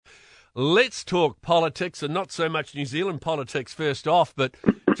Let's talk politics, and not so much New Zealand politics first off, but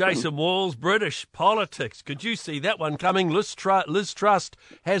Jason Walls, British politics. Could you see that one coming? Liz Truss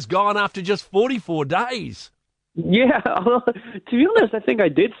has gone after just 44 days. Yeah, to be honest, I think I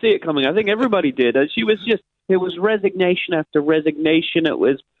did see it coming. I think everybody did. It was resignation after resignation. It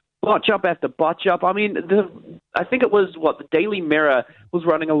was botch up after botch up. I mean, I think it was, the Daily Mirror was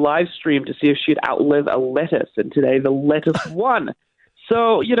running a live stream to see if she'd outlive a lettuce, and today the lettuce won.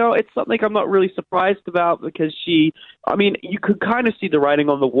 So, it's something I'm not really surprised about because you could kind of see the writing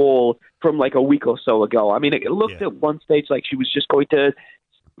on the wall from like a week or so ago. I mean, it looked at one stage like she was just going to,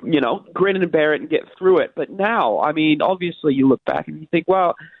 grin and bear it and get through it. But now, obviously you look back and you think,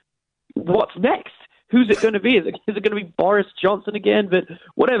 well, what's next? Who's it going to be? Is it going to be Boris Johnson again? But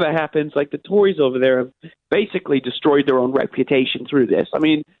whatever happens, like the Tories over there have basically destroyed their own reputation through this. I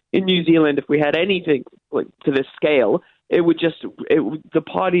mean, in New Zealand, if we had anything to this scale, the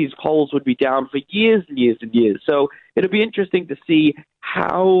party's polls would be down for years and years and years. So it'll be interesting to see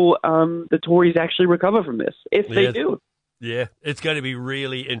how the Tories actually recover from this, if they do. Yeah, it's going to be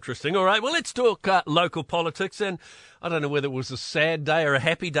really interesting. All right, well, let's talk local politics. And I don't know whether it was a sad day or a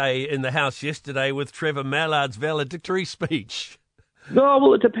happy day in the House yesterday with Trevor Mallard's valedictory speech. No,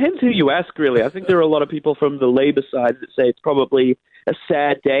 well, it depends who you ask, really. I think there are a lot of people from the Labour side that say it's probably a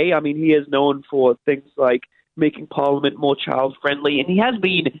sad day. I mean, he is known for things like making Parliament more child-friendly, and he has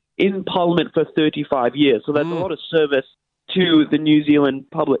been in Parliament for 35 years, so that's a lot of service to the New Zealand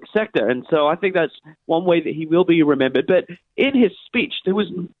public sector. And so I think that's one way that he will be remembered. But in his speech, there was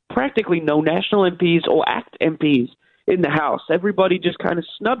practically no national MPs or ACT MPs in the House. Everybody just kind of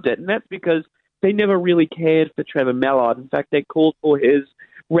snubbed it, and that's because they never really cared for Trevor Mallard. In fact, they called for his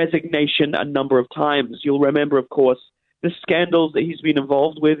resignation a number of times. You'll remember, of course, the scandals that he's been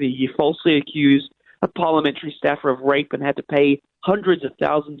involved with. He falsely accused a parliamentary staffer of rape and had to pay hundreds of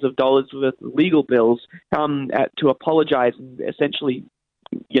thousands of dollars worth of legal bills to apologize and essentially,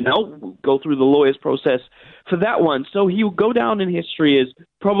 go through the lawyer's process for that one. So he will go down in history as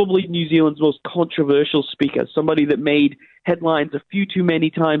probably New Zealand's most controversial speaker, somebody that made headlines a few too many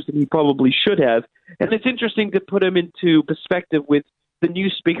times than he probably should have. And it's interesting to put him into perspective with the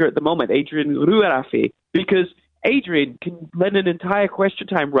new speaker at the moment, Adrian Ruarafi, because Adrian can let an entire question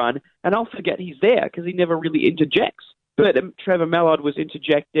time run, and I'll forget he's there because he never really interjects. But Trevor Mallard was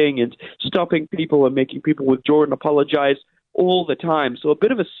interjecting and stopping people and making people withdraw and apologize all the time. So a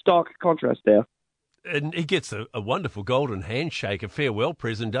bit of a stark contrast there. And he gets a wonderful golden handshake, a farewell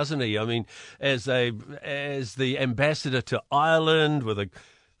present, doesn't he? I mean, as the ambassador to Ireland with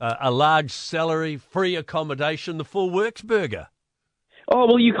a large salary, free accommodation, the full works burger. Oh,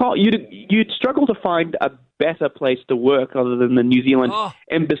 well, you'd struggle to find a better place to work other than the New Zealand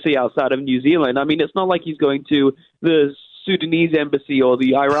embassy outside of New Zealand. I mean, it's not like he's going to the Sudanese embassy or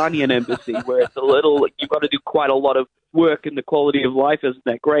the Iranian embassy where it's you've got to do quite a lot of work and the quality of life isn't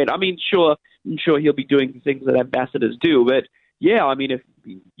that great. I mean, I'm sure he'll be doing the things that ambassadors do, but yeah, I mean, if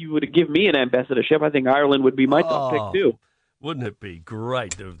you were to give me an ambassadorship, I think Ireland would be my top pick too. Wouldn't it be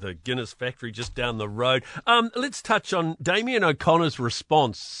great, the Guinness factory just down the road? Let's touch on Damien O'Connor's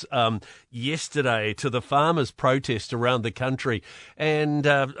response yesterday to the farmers' protest around the country. And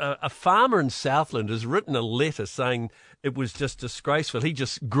a farmer in Southland has written a letter saying it was just disgraceful. He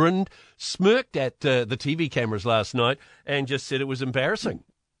just grinned, smirked at the TV cameras last night and just said it was embarrassing.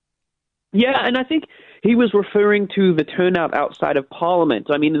 Yeah, and I think he was referring to the turnout outside of Parliament.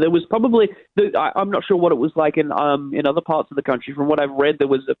 I mean, there was probably, I'm not sure what it was like in other parts of the country. From what I've read, there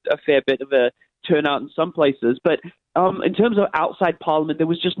was a fair bit of a turnout in some places. But in terms of outside Parliament, there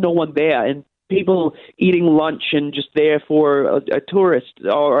was just no one there. And people eating lunch and just there for a tourist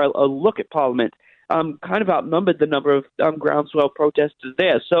or a look at Parliament kind of outnumbered the number of groundswell protesters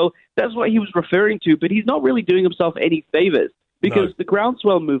there. So that's what he was referring to. But he's not really doing himself any favors. Because the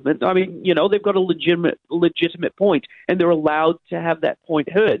groundswell movement, I mean, they've got a legitimate point, and they're allowed to have that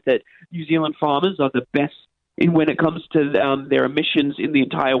point heard, that New Zealand farmers are the best when it comes to their emissions in the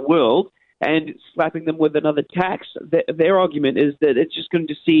entire world, and slapping them with another tax. Their argument is that it's just going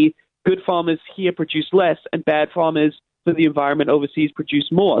to see good farmers here produce less, and bad farmers for the environment overseas produce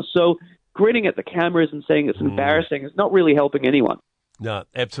more. So grinning at the cameras and saying it's embarrassing is not really helping anyone. No,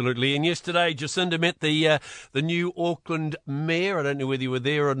 absolutely. And yesterday, Jacinda met the new Auckland mayor. I don't know whether you were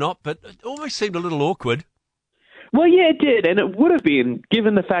there or not, but it almost seemed a little awkward. Well, yeah, it did, and it would have been,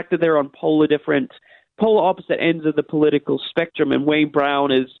 given the fact that they're on polar opposite ends of the political spectrum, and Wayne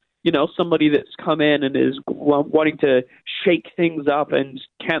Brown is, somebody that's come in and is wanting to shake things up and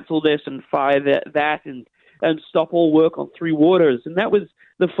cancel this and fire that and stop all work on Three Waters. And that was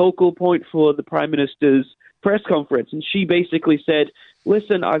the focal point for the Prime Minister's press conference, and she basically said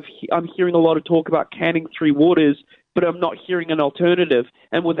listen, I'm hearing a lot of talk about canning Three Waters, but I'm not hearing an alternative.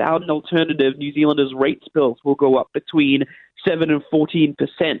 And without an alternative, New Zealanders' rates bills will go up between 7 and 14%.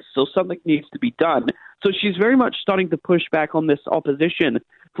 So something needs to be done. So she's very much starting to push back on this opposition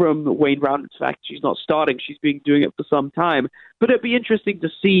from Wayne Brown. In fact, she's not starting. She's been doing it for some time. But it'd be interesting to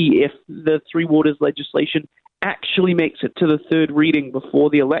see if the Three Waters legislation actually makes it to the third reading before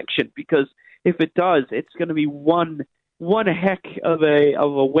the election, because if it does, it's going to be one heck of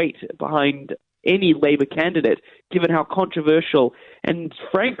a weight behind any Labour candidate, given how controversial and,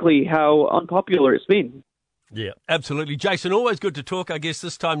 frankly, how unpopular it's been. Yeah, absolutely. Jason, always good to talk. I guess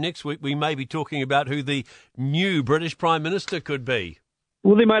this time next week we may be talking about who the new British Prime Minister could be.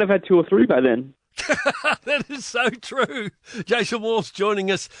 Well, they might have had 2 or 3 by then. That is so true. Jason Walsh joining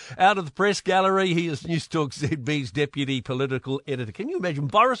us out of the press gallery. He is Newstalk ZB's deputy political editor. Can you imagine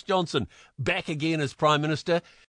Boris Johnson back again as Prime Minister?